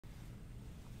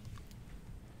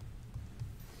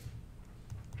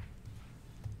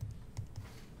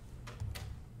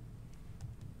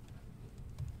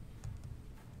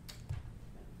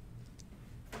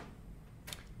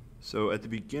So at the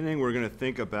beginning, we're going to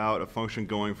think about a function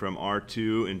going from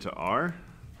R2 into R.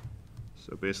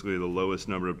 So basically the lowest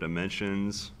number of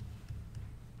dimensions.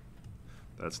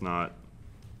 That's not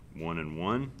 1 and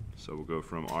 1. So we'll go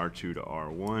from R2 to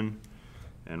R1.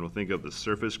 And we'll think of the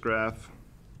surface graph.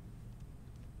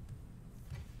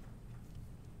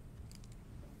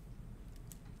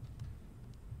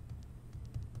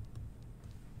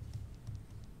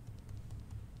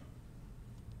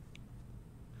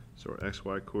 So our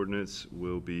xy coordinates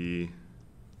will be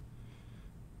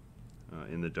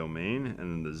in the domain, and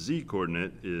then the z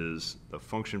coordinate is the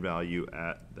function value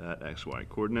at that xy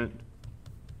coordinate.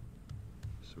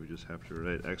 So we just have to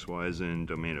write xy is in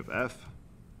domain of f.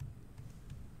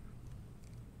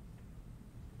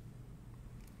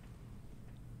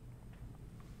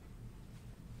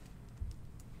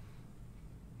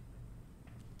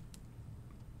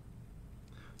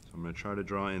 So I'm going to try to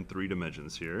draw in 3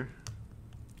 dimensions here.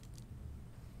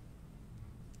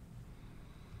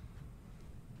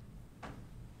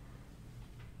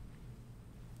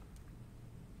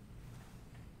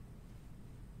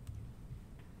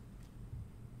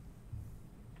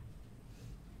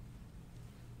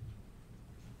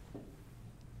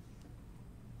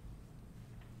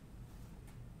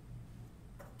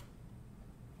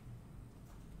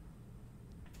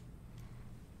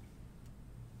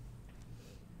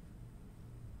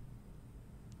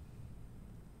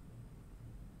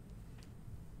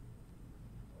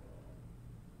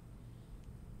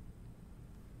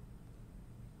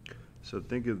 So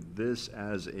think of this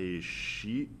as a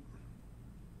sheet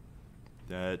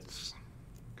that's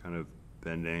kind of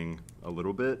bending a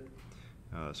little bit,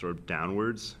 sort of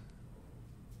downwards.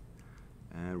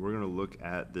 And we're going to look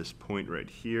at this point right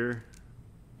here.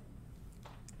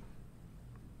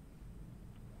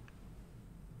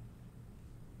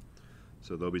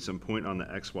 So there'll be some point on the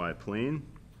xy plane,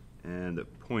 and the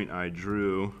point I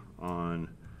drew on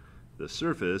the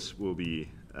surface will be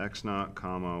x naught,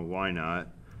 comma, y naught,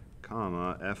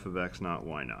 comma, f of x naught,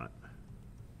 y naught.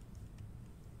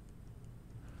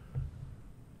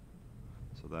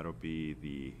 So that'll be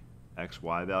the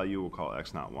xy value, we'll call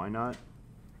x naught, y naught.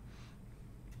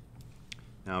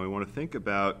 Now we want to think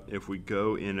about if we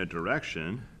go in a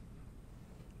direction,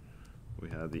 we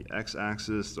have the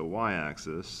x-axis, the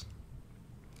y-axis.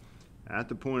 At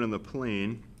the point on the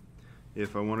plane,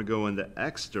 if I want to go in the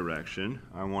x direction,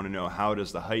 I want to know how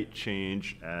does the height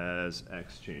change as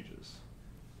x changes.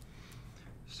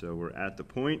 So we're at the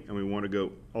point and we want to go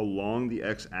along the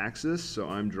x-axis, so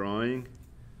I'm drawing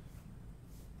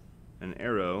an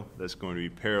arrow that's going to be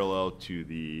parallel to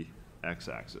the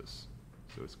x-axis.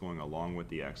 So it's going along with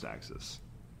the x-axis.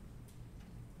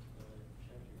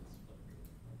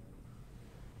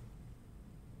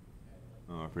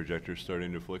 Projector's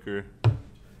starting to flicker.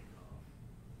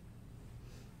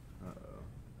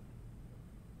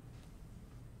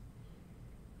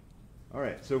 All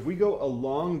right, so if we go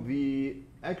along the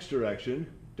x direction,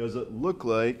 does it look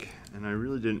like, and I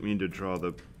really didn't mean to draw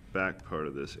the back part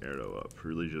of this arrow up,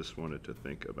 really just wanted to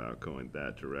think about going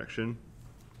that direction.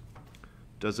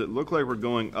 Does it look like we're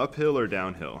going uphill or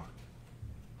downhill?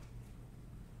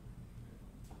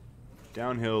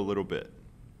 Downhill a little bit.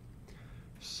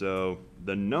 So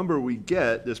the number we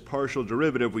get, this partial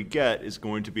derivative we get, is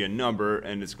going to be a number,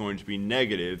 and it's going to be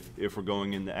negative if we're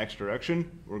going in the x direction.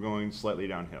 We're going slightly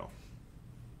downhill.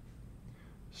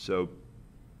 So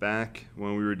back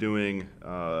when we were doing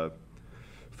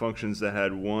functions that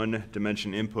had 1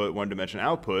 dimension input, 1 dimension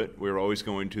output, we were always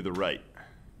going to the right.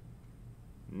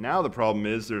 Now the problem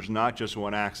is there's not just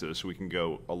one axis we can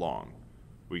go along.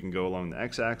 We can go along the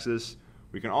x-axis.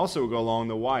 We can also go along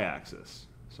the y-axis.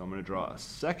 So I'm going to draw a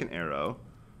second arrow.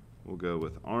 We'll go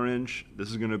with orange. This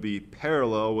is going to be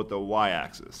parallel with the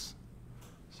y-axis.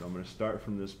 So I'm going to start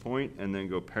from this point and then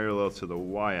go parallel to the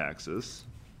y-axis.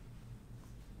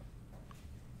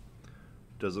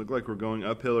 Does it look like we're going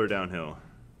uphill or downhill?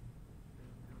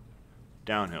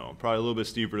 Downhill. Probably a little bit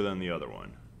steeper than the other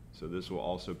one. So this will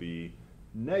also be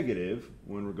negative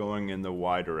when we're going in the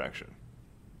y direction.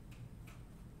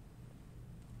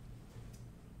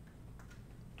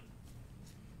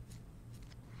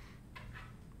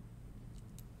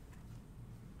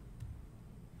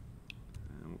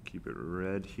 And we'll keep it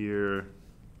red here.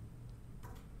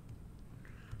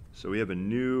 So we have a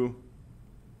new,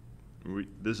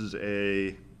 this is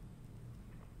a,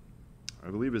 I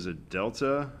believe is a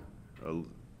delta, a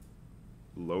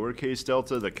lowercase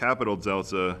delta. The capital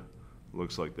delta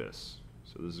looks like this.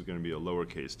 So this is going to be a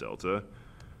lowercase delta.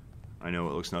 I know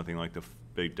it looks nothing like the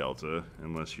big delta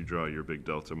unless you draw your big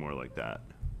delta more like that.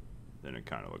 Then it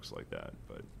kind of looks like that.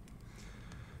 But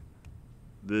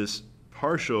this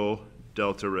partial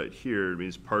delta right here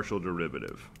means partial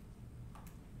derivative.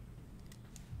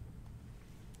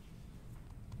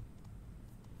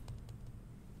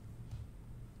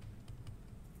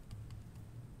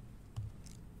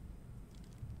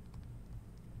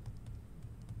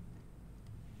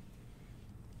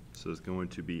 So it's going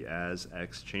to be as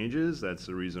x changes. That's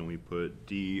the reason we put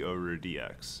d over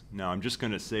dx. Now I'm just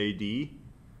going to say d.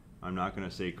 I'm not going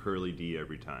to say curly d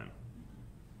every time,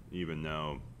 even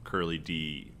though curly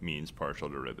d means partial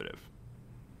derivative.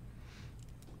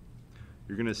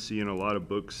 You're going to see in a lot of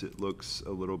books it looks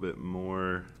a little bit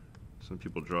more, some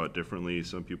people draw it differently.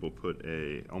 Some people put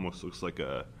almost looks like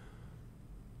a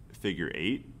figure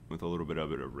 8 with a little bit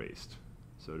of it erased.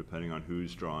 So depending on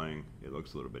who's drawing, it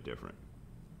looks a little bit different.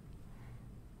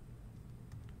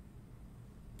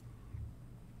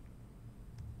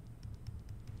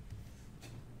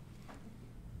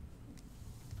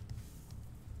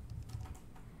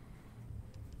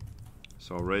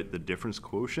 So I'll write the difference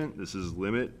quotient. This is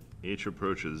limit h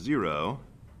approaches 0.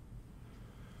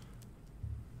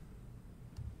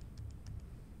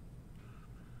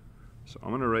 So I'm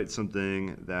going to write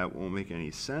something that won't make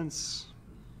any sense.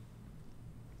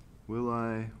 Will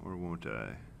I or won't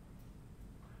I?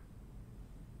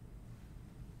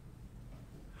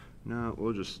 No,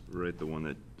 we'll just write the one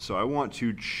that... So I want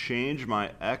to change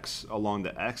my x along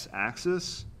the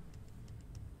x-axis.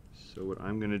 So what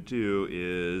I'm going to do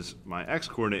is my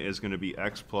x-coordinate is going to be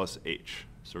x plus h.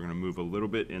 So we're going to move a little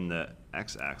bit in the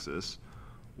x-axis.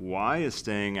 Y is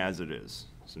staying as it is.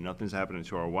 So nothing's happening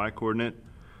to our y-coordinate.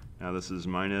 Now this is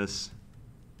minus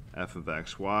f of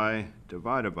xy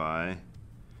divided by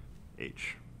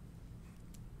h.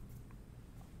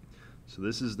 So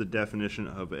this is the definition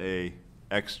of a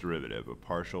x derivative, a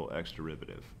partial x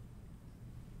derivative.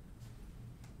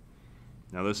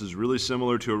 Now this is really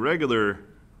similar to a regular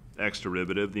x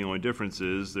derivative. The only difference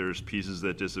is there's pieces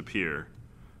that disappear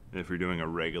if you're doing a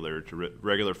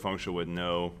regular function with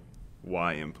no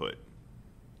y input.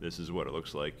 This is what it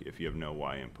looks like if you have no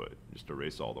y input. Just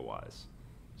erase all the y's.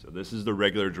 So this is the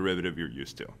regular derivative you're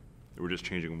used to. We're just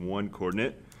changing one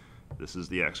coordinate. This is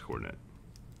the x coordinate.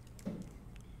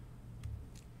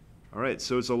 All right,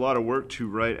 so it's a lot of work to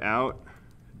write out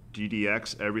d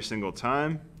dx every single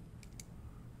time.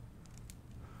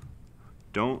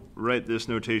 Don't write this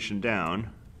notation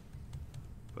down,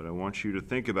 but I want you to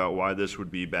think about why this would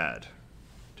be bad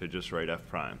to just write f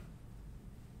prime.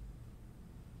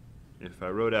 If I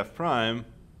wrote f prime,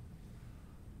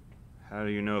 how do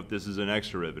you know if this is an x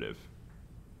derivative?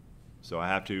 So I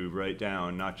have to write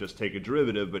down not just take a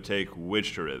derivative, but take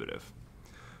which derivative.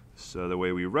 So the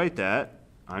way we write that,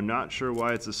 I'm not sure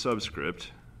why it's a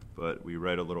subscript, but we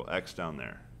write a little x down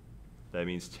there. That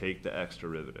means take the x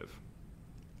derivative.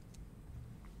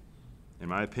 In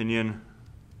my opinion,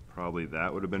 probably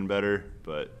that would have been better,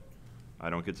 but I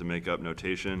don't get to make up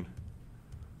notation.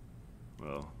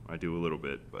 Well, I do a little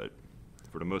bit, but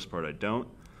for the most part I don't.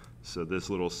 So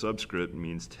this little subscript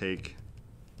means take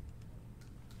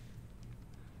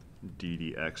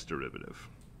d dx derivative.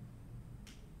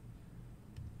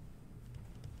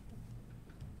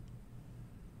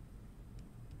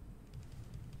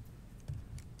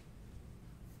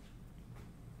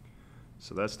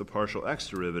 So that's the partial x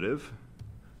derivative.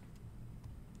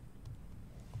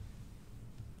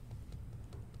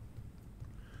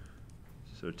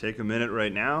 So take a minute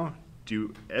right now,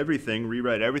 do everything,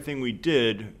 rewrite everything we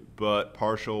did, but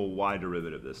partial y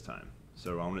derivative this time.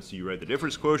 So I want to see you write the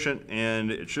difference quotient, and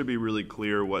it should be really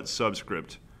clear what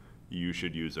subscript you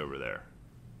should use over there.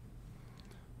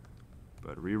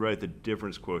 But rewrite the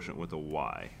difference quotient with a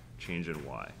y, change in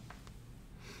y.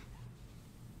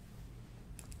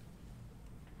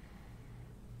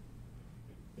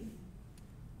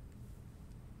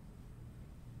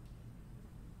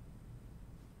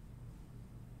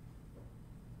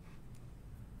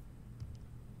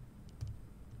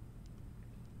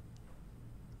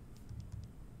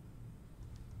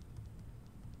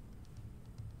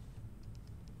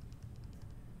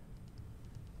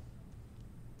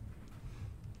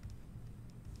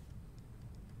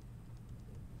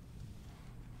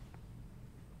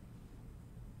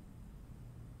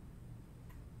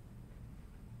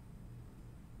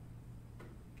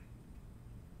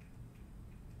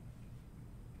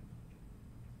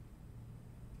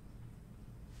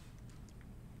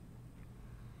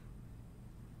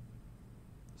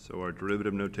 So our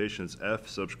derivative notation is f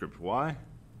subscript y,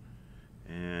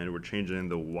 and we're changing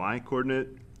the y coordinate,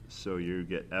 so you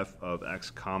get f of x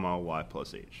comma y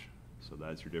plus h. So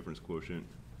that's your difference quotient.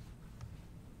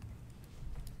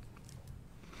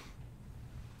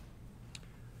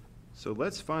 So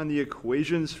let's find the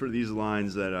equations for these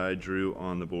lines that I drew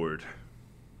on the board.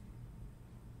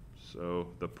 So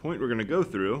the point we're going to go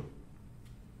through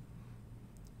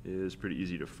is pretty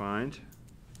easy to find.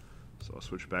 So I'll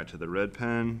switch back to the red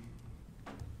pen.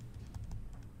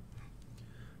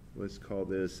 Let's call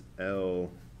this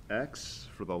LX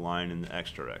for the line in the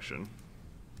x direction.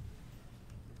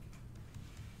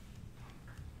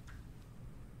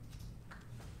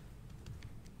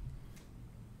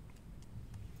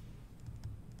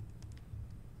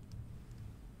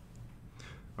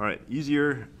 All right,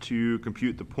 easier to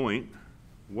compute the point.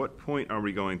 What point are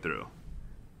we going through?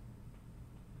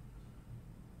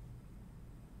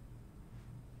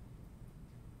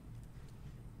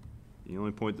 The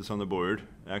only point that's on the board,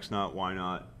 x naught, y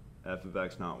naught, f of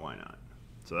x naught, y naught.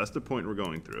 So that's the point we're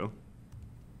going through.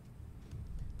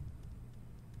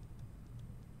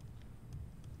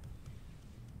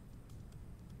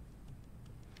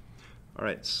 All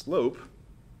right, slope.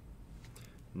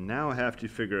 Now I have to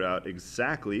figure out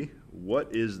exactly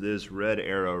what is this red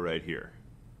arrow right here.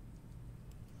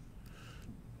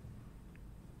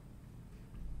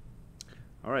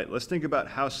 All right, let's think about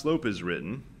how slope is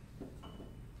written.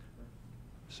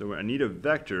 So I need a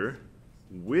vector.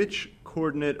 Which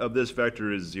coordinate of this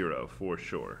vector is 0 for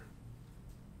sure?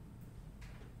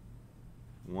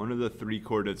 One of the three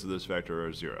coordinates of this vector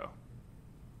are 0.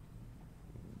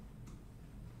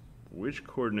 Which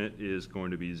coordinate is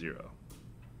going to be 0?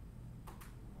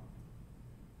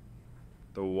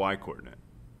 The y coordinate.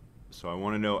 So I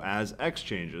want to know as x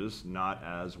changes, not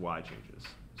as y changes.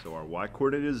 So our y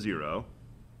coordinate is 0.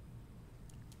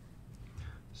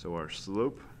 So our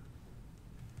slope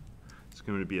is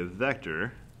going to be a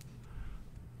vector.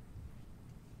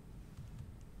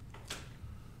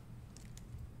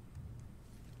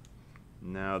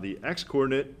 Now the x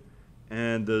coordinate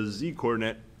and the z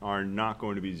coordinate are not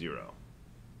going to be 0.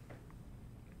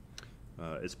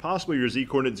 It's possible your z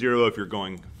coordinate 0 if you're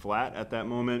going flat at that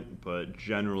moment, but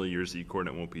generally your z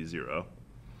coordinate won't be 0.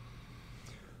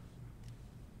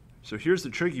 So here's the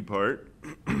tricky part.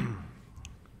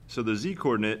 So the z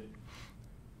coordinate,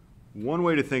 one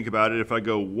way to think about it, if I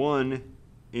go 1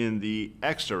 in the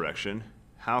x direction,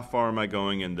 how far am I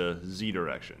going in the z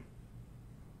direction?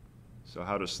 So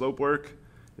how does slope work?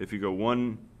 If you go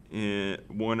 1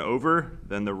 over,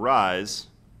 then the rise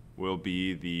will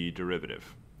be the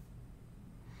derivative.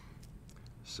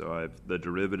 So I have the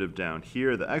derivative down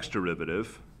here, the x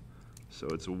derivative. So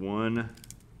it's 1,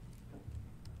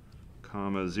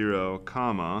 0,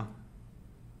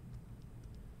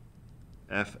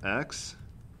 fx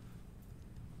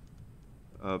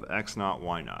of x naught,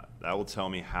 y naught. That will tell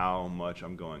me how much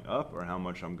I'm going up or how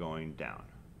much I'm going down.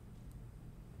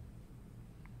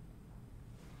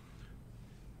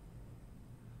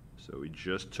 So we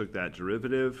just took that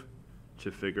derivative to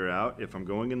figure out if I'm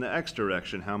going in the x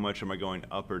direction, how much am I going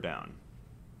up or down?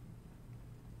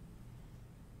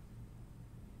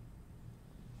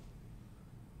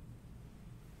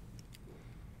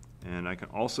 And I can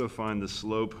also find the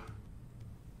slope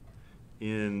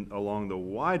along the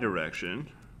y direction.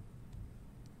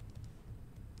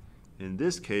 In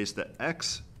this case, the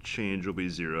x change will be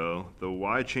 0, the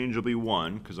y change will be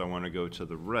 1 because I want to go to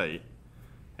the right.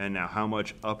 And now how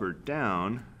much up or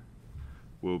down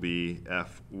will be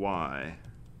fy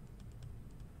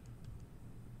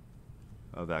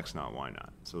of x naught, y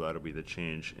naught. So that'll be the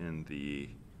change in the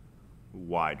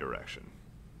y direction.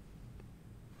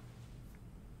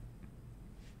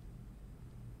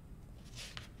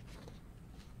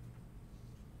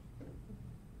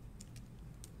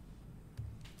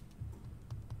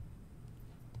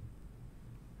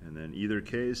 And then either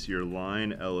case, your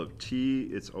line L of t,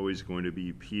 it's always going to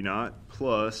be p naught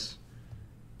plus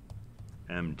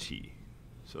mt.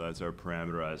 So that's our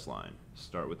parameterized line.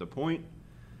 Start with a point,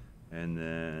 and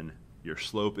then your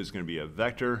slope is going to be a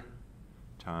vector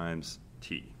times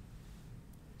t.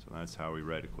 So that's how we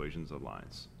write equations of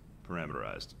lines,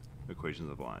 parameterized equations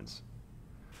of lines.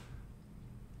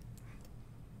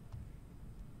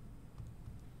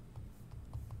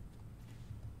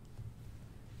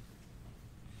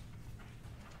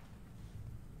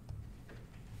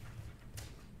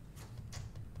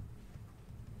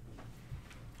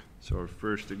 So our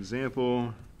first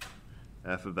example,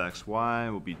 f of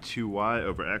xy will be 2y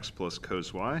over x plus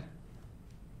cos y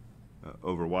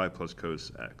over y plus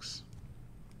cos x.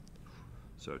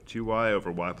 So 2y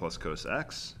over y plus cos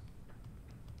x.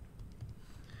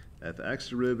 Fx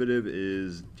derivative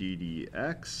is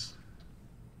ddx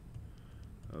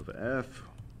of f,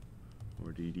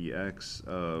 or ddx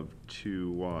of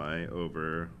 2y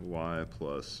over y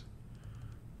plus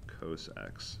cos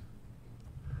x.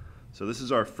 So this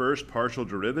is our first partial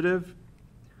derivative.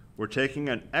 We're taking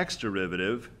an x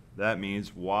derivative. That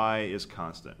means y is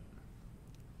constant.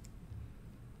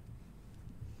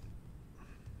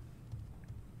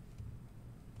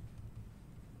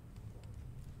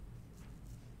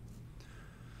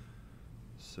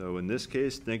 So in this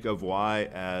case, think of y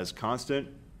as constant.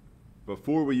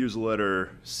 Before we use the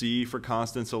letter C for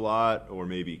constants a lot, or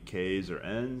maybe K's or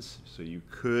N's, so you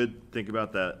could think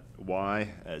about that y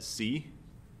as C.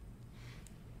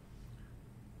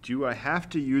 Do I have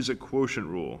to use a quotient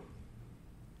rule?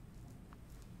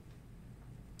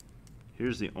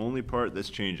 Here's the only part that's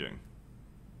changing.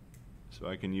 So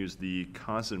I can use the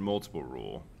constant multiple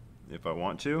rule if I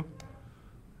want to.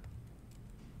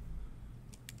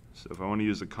 So if I want to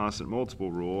use the constant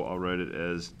multiple rule, I'll write it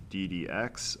as d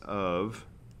dx of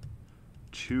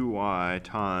 2y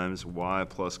times y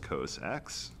plus cos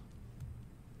x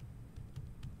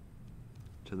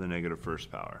to the negative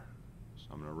first power. So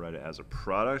I'm going to write it as a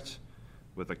product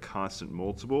with a constant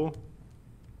multiple.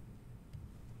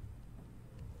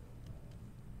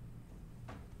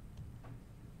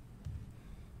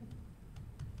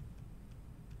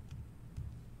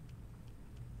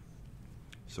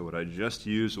 So what I just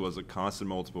used was a constant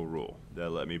multiple rule that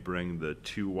let me bring the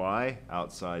 2y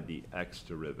outside the x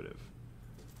derivative.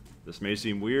 This may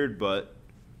seem weird, but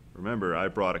remember I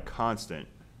brought a constant,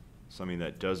 something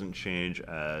that doesn't change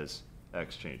as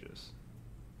x changes.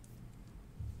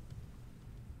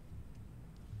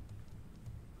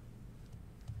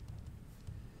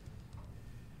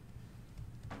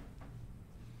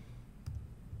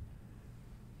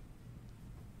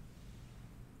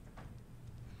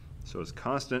 So it's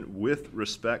constant with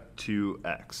respect to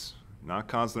x. Not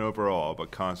constant overall,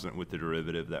 but constant with the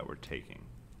derivative that we're taking.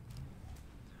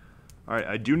 All right,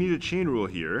 I do need a chain rule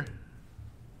here.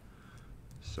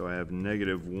 So I have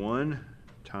negative 1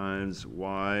 times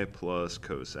y plus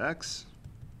cos x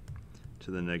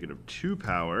to the negative 2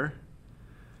 power.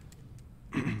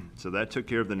 So that took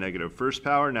care of the negative first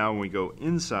power. Now when we go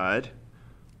inside,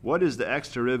 what is the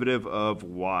x derivative of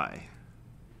y?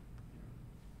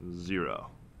 0.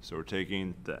 So we're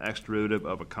taking the x derivative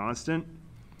of a constant.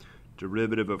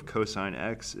 Derivative of cosine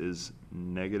x is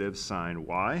negative sine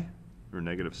y, or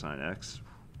negative sine x.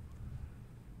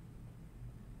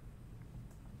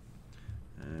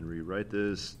 And rewrite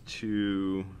this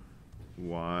to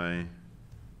y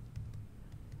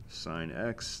sine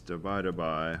x divided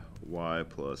by y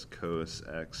plus cos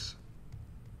x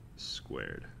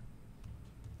squared.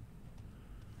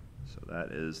 So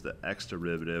that is the x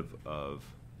derivative of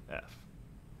f.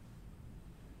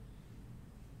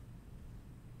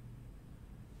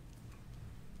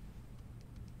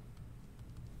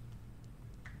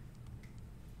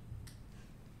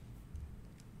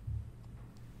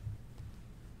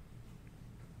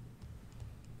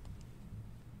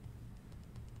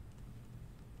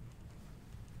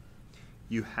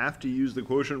 You have to use the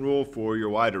quotient rule for your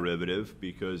y derivative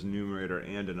because numerator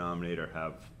and denominator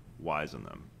have y's in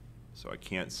them. So I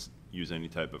can't use any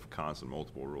type of constant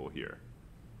multiple rule here.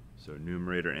 So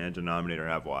numerator and denominator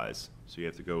have y's. So you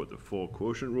have to go with the full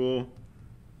quotient rule.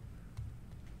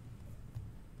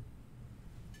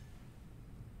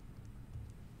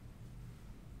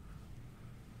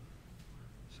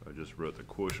 So I just wrote the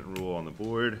quotient rule on the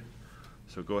board.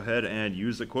 So go ahead and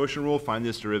use the quotient rule, find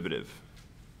this derivative.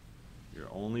 You're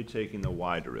only taking the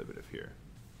y derivative here.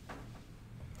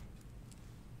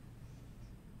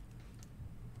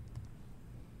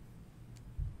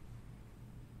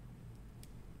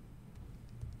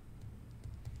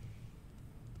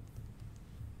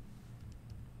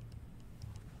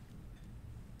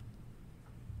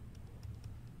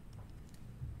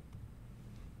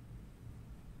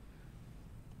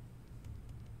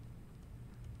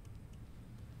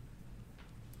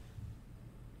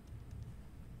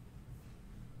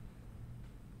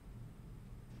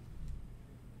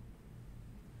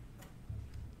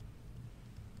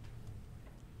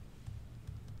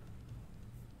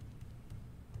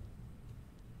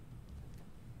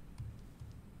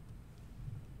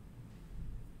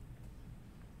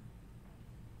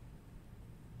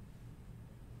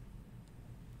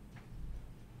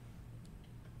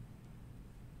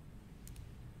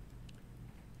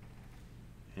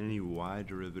 Any y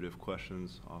derivative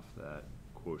questions off that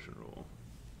quotient rule?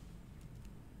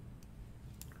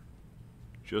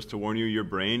 Just to warn you, your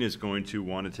brain is going to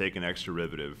want to take an x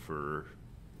derivative for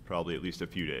probably at least a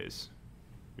few days.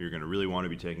 You're going to really want to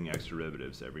be taking x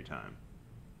derivatives every time.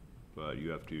 But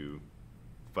you have to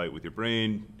fight with your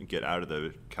brain and get out of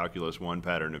the calculus 1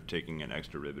 pattern of taking an x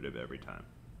derivative every time.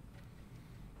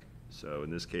 So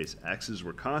in this case, x's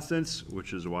were constants,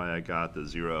 which is why I got the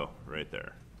 0 right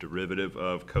there. Derivative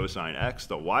of cosine x,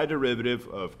 the y derivative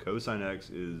of cosine x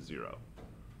is 0.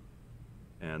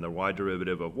 And the y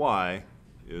derivative of y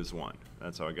is 1.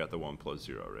 That's how I got the 1 plus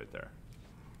 0 right there.